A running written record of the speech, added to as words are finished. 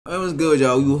What's good,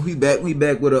 y'all? We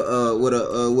back with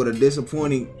a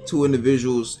disappointing two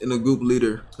individuals in a group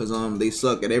leader, cause they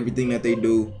suck at everything that they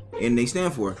do and they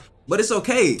stand for. But it's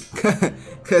okay,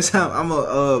 cause I'm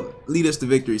a lead us to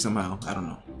victory somehow. I don't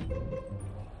know.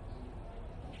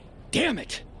 Damn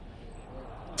it!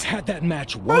 Had that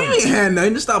match won. Bro, you ain't had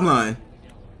nothing. Just stop lying.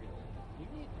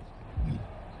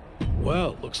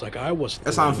 Well, looks like I wasn't.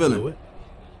 That's how I'm feeling.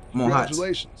 I'm on hot.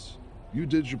 Congratulations. You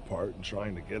did your part in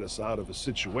trying to get us out of a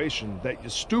situation that you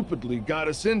stupidly got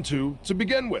us into to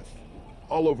begin with.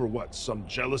 All over what? Some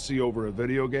jealousy over a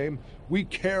video game? We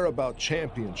care about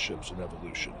championships in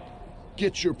Evolution.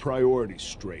 Get your priorities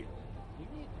straight.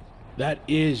 That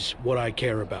is what I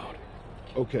care about.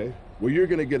 Okay, well, you're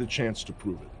gonna get a chance to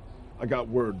prove it. I got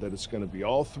word that it's gonna be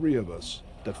all three of us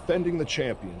defending the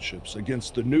championships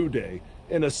against the New Day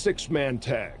in a 6-man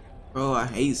tag. Bro, I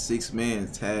hate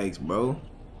 6-man tags, bro.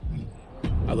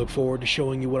 I look forward to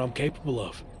showing you what I'm capable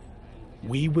of.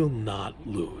 We will not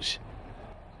lose.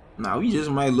 Nah, we just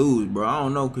might lose, bro. I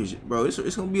don't know, cause bro,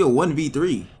 it's gonna be a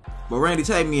 1v3. But Randy,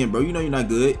 tag me in, bro. You know you're not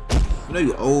good. You know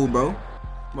you old, bro.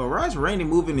 Bro, why is Randy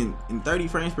moving in 30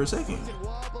 frames per second?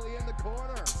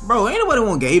 Bro, ain't nobody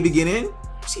want Gabe to get in.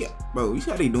 See, bro, you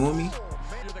see how they doing me?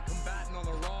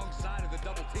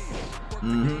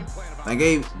 Now,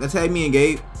 Gabe, let's tag me in,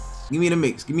 Gabe. Give me the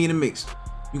mix. Give me the mix.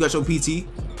 You got your PT.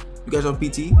 You got your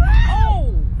PT.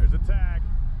 Oh! There's a tag.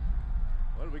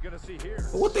 What are we gonna see here?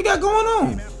 What they got going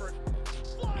on?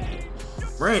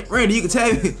 Randy, you can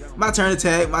tag me. My turn to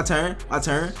tag. My turn.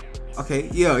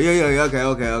 Okay. Yeah.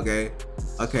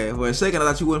 Okay. For a second, I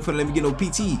thought you wasn't finna let me get no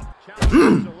PT.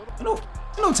 Ain't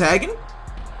no tagging.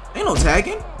 Ain't no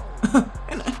tagging.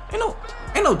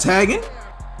 ain't no tagging.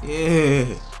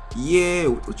 Yeah.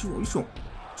 What you want to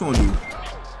do?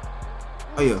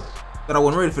 Oh yeah. Thought I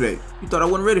wasn't ready for that. You thought I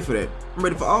wasn't ready for that. I'm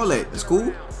ready for all that. It's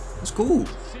cool. It's cool.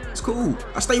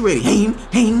 I stay ready.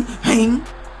 Hang.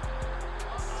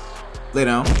 Lay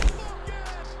down.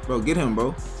 Bro, get him,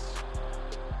 bro.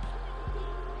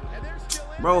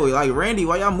 Bro, like Randy,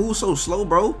 why y'all move so slow,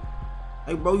 bro?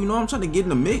 Hey, bro, you know I'm trying to get in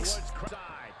the mix.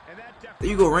 There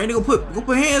you go, Randy. Go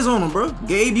put hands on him, bro.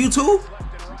 Gabe, you too?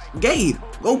 Gabe,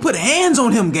 go put hands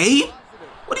on him, Gabe.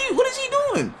 What is he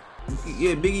doing?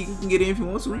 Yeah, Biggie, you can get in if you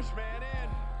want to.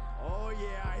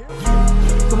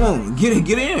 Come on, get in.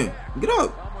 Get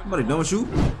up. Somebody don't shoot.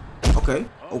 Okay,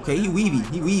 he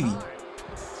weavy.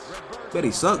 Bet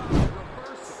he suck.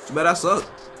 Too bad I suck.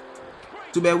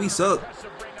 Too bad we suck.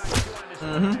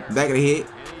 Back of the head.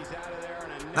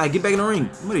 Alright, get back in the ring.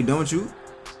 Somebody done with you.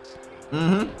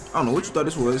 I don't know what you thought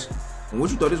this was.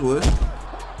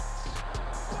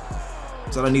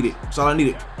 That's all I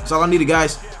needed,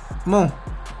 guys. Come on.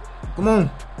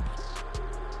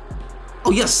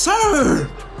 Oh, yes, sir.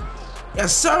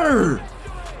 That's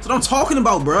what I'm talking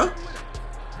about, bruh.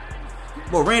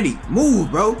 Bro, Randy,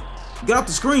 move, bro. Get off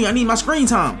the screen. I need my screen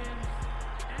time.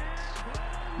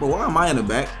 But why am I in the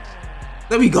back?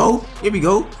 There we go. Here we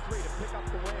go.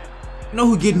 You know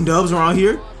who getting dubs around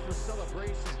here?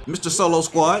 Mr. Solo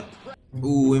Squad.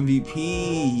 Ooh,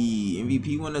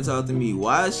 MVP wanna talk to me.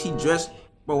 Why is he dressed?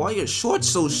 Bro, why your shorts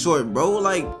so short, bro?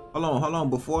 Like, hold on.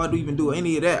 Before I even do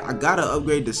any of that, I gotta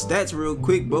upgrade the stats real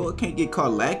quick, bro. I can't get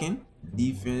caught lacking.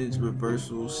 Defense,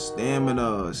 reversal,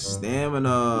 stamina.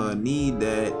 Need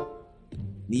that.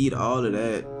 Need all of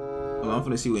that. Hold on, I'm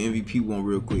finna see what MVP want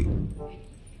real quick.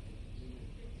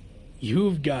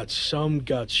 You've got some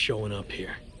guts showing up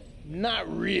here. Not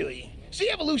really. See,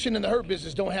 Evolution and the Hurt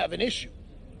Business don't have an issue.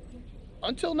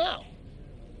 Until now.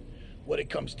 What it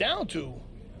comes down to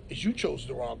is you chose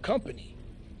the wrong company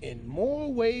in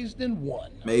more ways than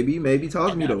one. Maybe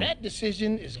talk to me though. That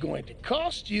decision is going to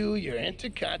cost you your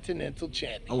Intercontinental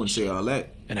Championship. I wouldn't say all that.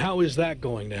 And how is that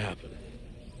going to happen?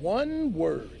 One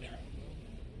word.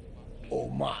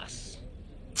 Omos.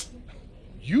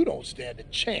 You don't stand a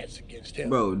chance against him.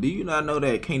 Bro, do you not know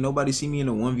that can't nobody see me in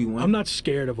a 1v1? I'm not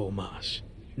scared of Omos.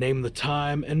 Name the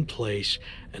time and place,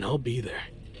 and I'll be there.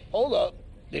 Hold up.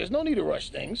 There's no need to rush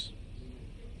things.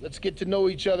 Let's get to know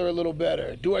each other a little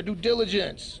better. Do our due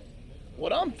diligence.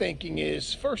 What I'm thinking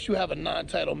is, first you have a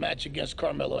non-title match against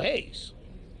Carmelo Hayes.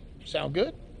 Sound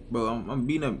good? Bro, I'm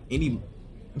beating up any...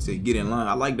 I say get in line.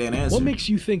 I like that answer. What makes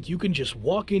you think you can just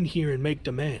walk in here and make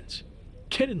demands?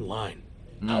 Get in line.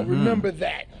 I'll remember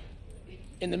that.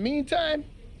 In the meantime,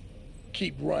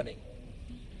 keep running.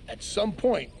 At some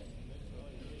point,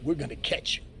 we're gonna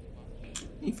catch you.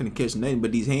 He ain't finna catch nothing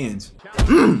but these hands.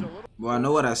 Well, I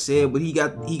know what I said, but he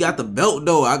got the belt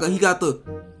though. He got the.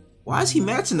 Why is he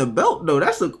matching the belt though?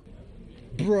 That's the.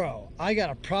 Bro, I got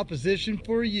a proposition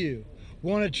for you.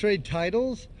 Want to trade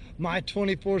titles? My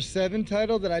 24/7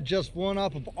 title that I just won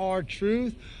off of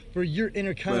R-Truth for your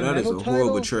Intercontinental Bro, that is a title?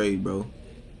 horrible trade, bro.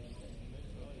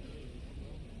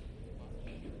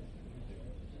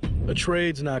 A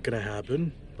trade's not gonna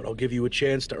happen, but I'll give you a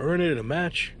chance to earn it in a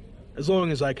match, as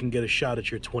long as I can get a shot at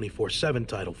your 24/7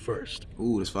 title first.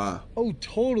 Ooh, that's fire. Oh,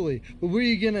 totally. But where are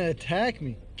you gonna attack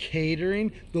me?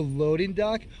 Catering? The loading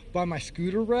dock? By my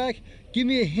scooter rack? Give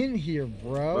me a hint here,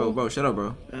 bro. Bro, shut up,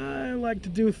 bro. I like to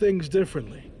do things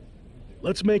differently.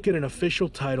 Let's make it an official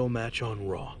title match on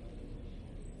Raw.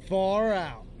 Far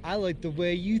out. I like the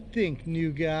way you think, new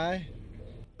guy.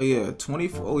 Oh yeah,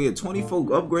 24. Oh yeah,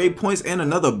 24 upgrade points and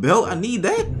another belt. I need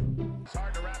that.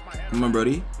 Come on,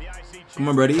 buddy. Come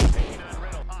on, buddy.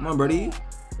 Come on, buddy.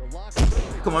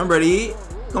 Come on, buddy.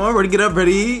 Come on, buddy. Get up,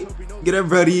 buddy. Get up,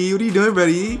 buddy. What are you doing,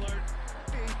 buddy?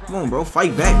 Come on, bro.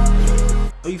 Fight back.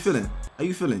 How you feeling? How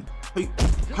you feeling?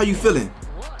 How you feeling?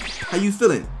 How you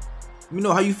feeling? Let me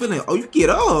know how you feeling. Oh, you get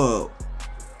up.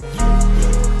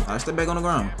 Alright, step back on the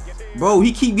ground. Bro,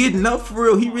 he keep getting up for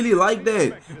real. He really like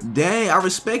that. Dang, I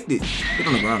respect it. Get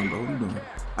on the ground, bro. What you doing?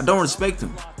 I don't respect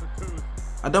him.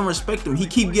 I don't respect him. He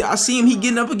keep I see him. He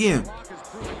getting up again.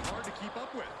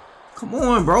 Come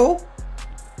on, bro.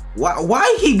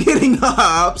 Why he keep getting up?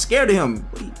 I'm scared of him.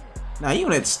 Nah, he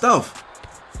on that stuff.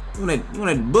 You on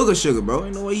that booger sugar, bro.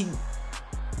 Ain't no way he.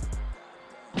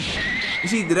 You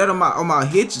see that on my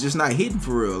hits, just not hitting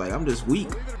for real. Like I'm just weak.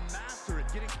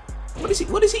 What is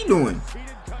he doing?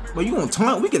 But you gonna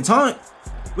taunt? We can taunt.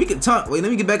 We can taunt. Wait,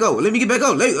 let me get back up. Let me get back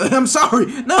up. I'm sorry.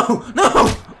 No.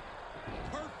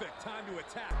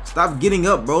 Stop getting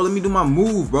up, bro. Let me do my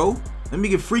move, bro. Let me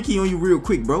get freaky on you real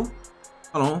quick, bro.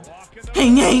 Hold on.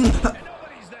 Hang.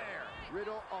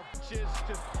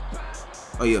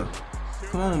 Oh yeah.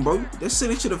 Come on, bro. That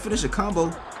city should have finished a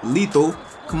combo. Lethal.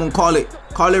 Come on, call it.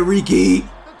 Call it Ricky.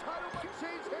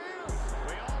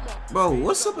 Bro,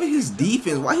 what's up with his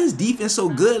defense? Why his defense so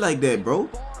good like that, bro?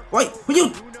 Wait, when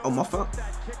you... Oh, my fault.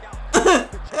 I'm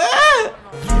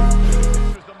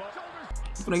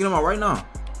gonna get him out right now.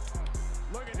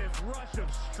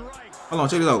 Hold on,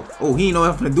 check this out. Oh, he ain't know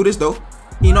I'm gonna do this, though.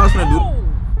 He ain't know I was gonna do it.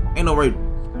 Ain't no way.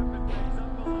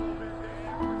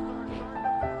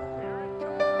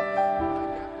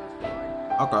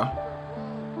 Okay.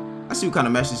 I see what kind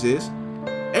of match this is.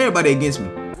 Everybody against me.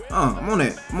 I'm on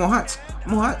that. I'm on hots.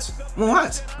 I'm on hots. I'm on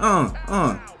hots.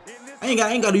 I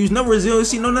ain't gotta use no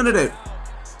resiliency, no none of that.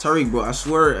 Tariq, bro, I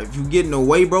swear, if you get in the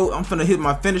way, bro, I'm finna hit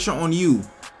my finisher on you.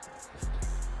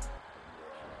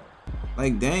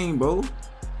 Like, dang, bro.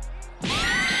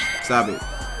 Stop it.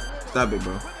 Stop it,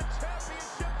 bro.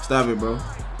 Stop it, bro.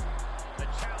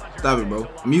 Stop it, bro.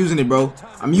 I'm using it, bro.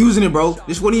 I'm using it, bro.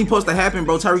 This wasn't even supposed to happen,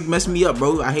 bro. Tariq messed me up,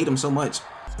 bro. I hate him so much.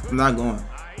 I'm not going.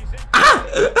 Ah!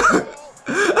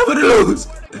 I'm gonna lose.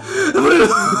 I'm gonna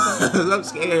lose. I'm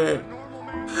scared.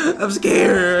 I'm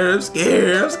scared. I'm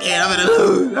scared. I'm scared. I'm gonna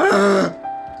lose. Ah!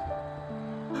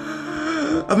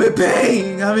 I'm in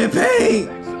pain. I'm in pain.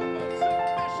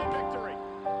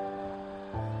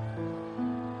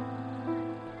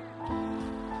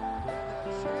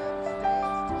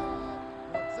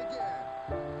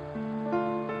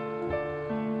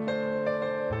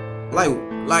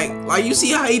 Like you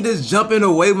see how he just jumping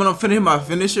away when I'm finishing my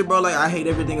finisher, bro? Like I hate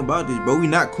everything about this, bro. We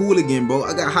not cool again, bro.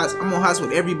 I got hots. I'm on hots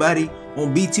with everybody.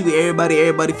 On BT with everybody.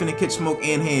 Everybody finna catch smoke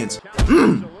and hands.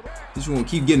 This one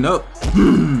keep getting up.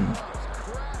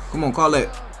 Come on, call that.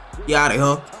 He out of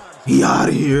here. He out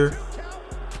of here.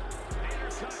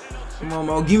 Come on,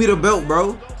 bro. Give me the belt,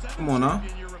 bro. Come on, now.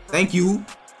 Thank you.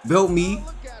 Belt me.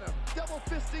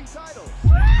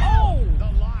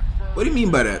 What do you mean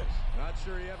by that?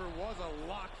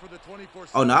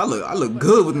 Oh no, I look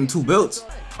good with them two belts.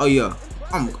 Oh yeah,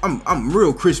 I'm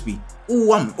real crispy.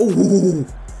 Ooh,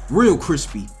 real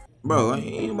crispy, bro.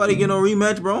 Ain't nobody get no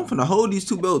rematch, bro. I'm finna hold these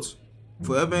two belts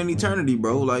forever and eternity,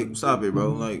 bro. Like, stop it,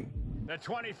 bro. Like,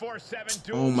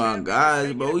 oh my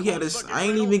God, bro. He had this. I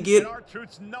ain't even get,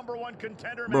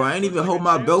 bro. I ain't even hold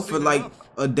my belt for like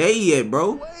a day yet,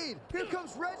 bro. Here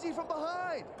comes Reggie from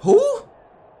behind. Who?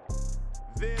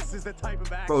 This is the type of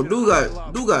bro, dude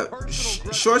got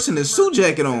shorts and his suit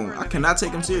jacket on. I cannot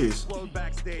take him serious. I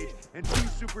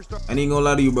ain't gonna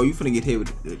lie to you, bro. You finna get hit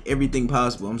with everything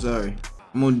possible. I'm sorry.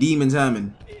 I'm on demon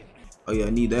timing. Oh yeah, I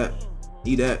need that.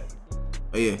 Need that.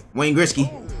 Oh yeah, Wayne Gretzky.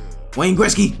 Wayne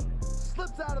Gretzky.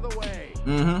 Slips out of the way.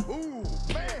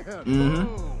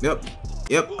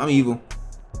 Yep. I'm evil.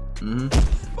 Oh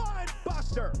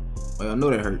yeah, I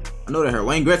know that hurt. I know that hurt.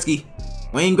 Wayne Gretzky.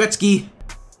 Wayne Gretzky.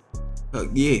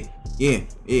 Yeah.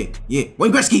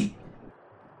 Wayne Gretzky.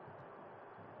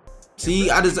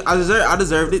 See, I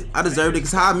deserved it. I deserved it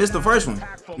because how I missed the first one.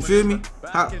 You feel me?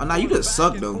 How, oh, nah, you just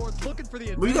suck though.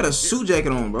 Bro, you got a suit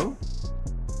jacket on, bro.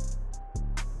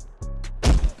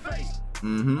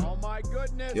 Mm-hmm. Oh my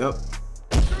goodness. Yep.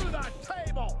 Through the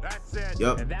table. That's it.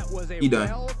 Yep. And that was a He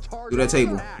done. Do that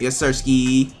table. Yes, sir,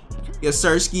 ski. Yes,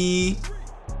 sir, ski.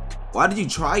 Why did you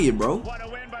try it, bro? What a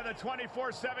win by the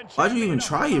 24/7 Why'd you even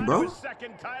try it, bro?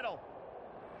 Second title.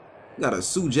 You got a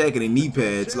suit jacket and knee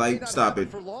pads. Like, stop it.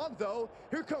 For long, though.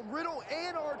 Here come Riddle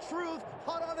and R-Truth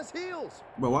hot on his heels.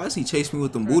 Bro, why does he chase me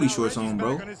with them booty shorts on,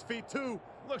 bro? Back on his feet too.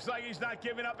 Looks like he's not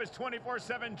giving up his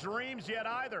 24/7 dreams yet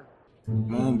either.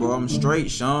 Come on, bro. I'm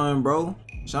straight, Sean, bro.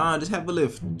 Sean, just have a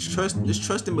lift. Just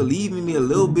trust and believe in me a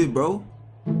little bit, bro.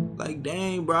 Like,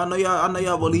 dang, bro. I know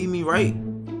y'all believe me, right?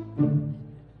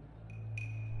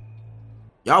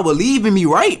 Y'all believe in me,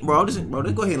 right, bro? Let's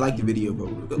go ahead and like the video, bro.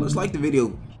 Let's like the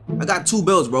video. I got 2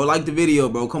 belts, bro. Like the video,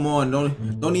 bro. Come on,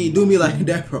 don't even do me like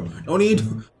that, bro. Don't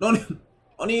even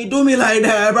do me like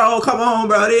that, bro. Come on,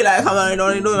 bro. Come on,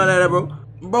 don't even do me like that, bro.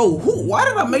 Bro, why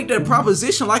did I make that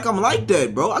proposition like I'm like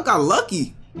that, bro? I got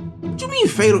lucky. What you mean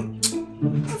fatal?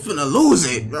 I'm finna lose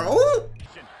it, bro.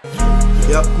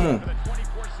 Yep, come on.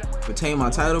 Retain my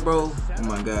title, bro. Oh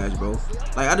my gosh, bro.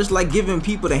 Like, I just like giving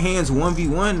people the hands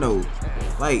 1v1 though.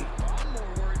 Like,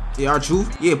 yeah,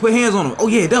 R-Truth. Yeah, put hands on him. Oh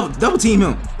yeah, double team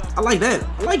him. I like that.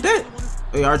 I like that.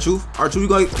 Hey, R-Truth. R-Truth, you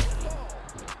go.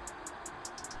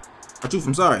 R-Truth,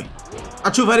 I'm sorry.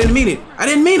 R-Truth, I didn't mean it. I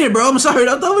didn't mean it, bro. I'm sorry.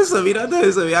 Don't do this to me. Don't do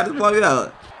this to me. I just blocked it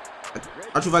out.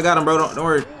 R-Truth, I got him, bro. Don't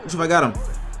worry. R-Truth, I got him.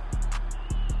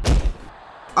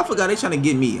 I forgot they trying to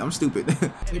get me. I'm stupid.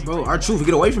 Hey, bro. R-Truth,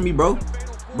 get away from me, bro.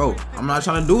 Bro, I'm not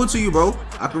trying to do it to you, bro.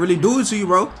 I can really do it to you,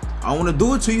 bro. I don't want to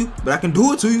do it to you, but I can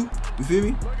do it to you. You feel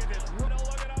me?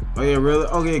 Oh yeah, Riddle.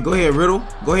 Okay, go ahead, Riddle.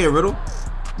 Go ahead, Riddle.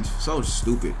 You're so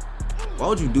stupid. Why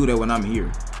would you do that when I'm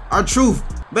here? R-Truth,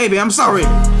 baby, I'm sorry.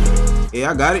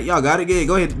 Yeah, I got it. Y'all got it. Yeah,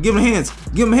 go ahead. Give him hands.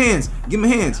 Give him hands. Give him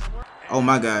hands. Oh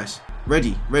my gosh.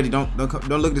 Reggie, don't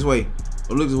look this way.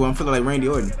 Don't look this way. I'm feeling like Randy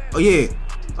Orton. Oh yeah.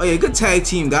 Oh yeah, good tag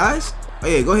team, guys. Oh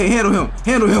yeah, go ahead, handle him.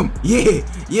 Handle him. Yeah.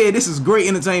 Yeah, this is great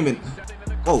entertainment.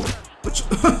 Whoa.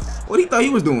 What he thought he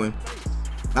was doing?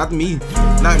 Not me.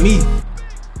 Not me.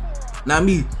 Not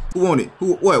me. Who won it?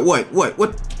 Who? What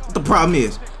the problem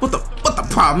is? What the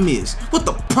problem is? What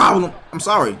the problem? I'm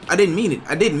sorry. I didn't mean it.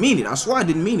 I didn't mean it. I swear I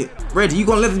didn't mean it. Reggie, you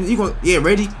gonna let him? You gonna? Yeah,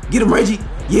 Reggie. Get him, Reggie.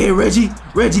 Yeah, Reggie.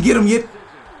 Reggie, get him yet?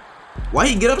 Why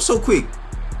he get up so quick?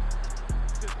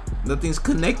 Nothing's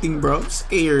connecting, bro. I'm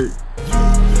scared.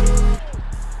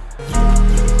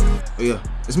 Oh yeah,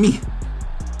 it's me.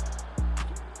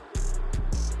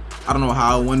 I don't know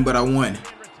how I won, but I won.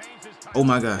 Oh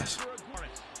my gosh.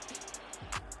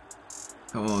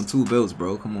 Come on, 2 belts,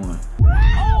 bro. Come on.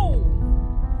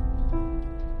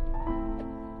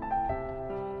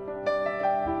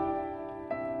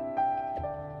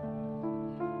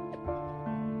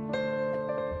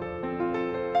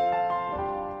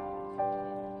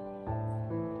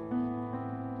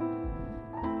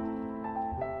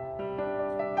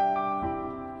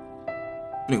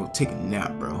 I'm gonna go take a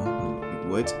nap, bro.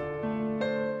 What?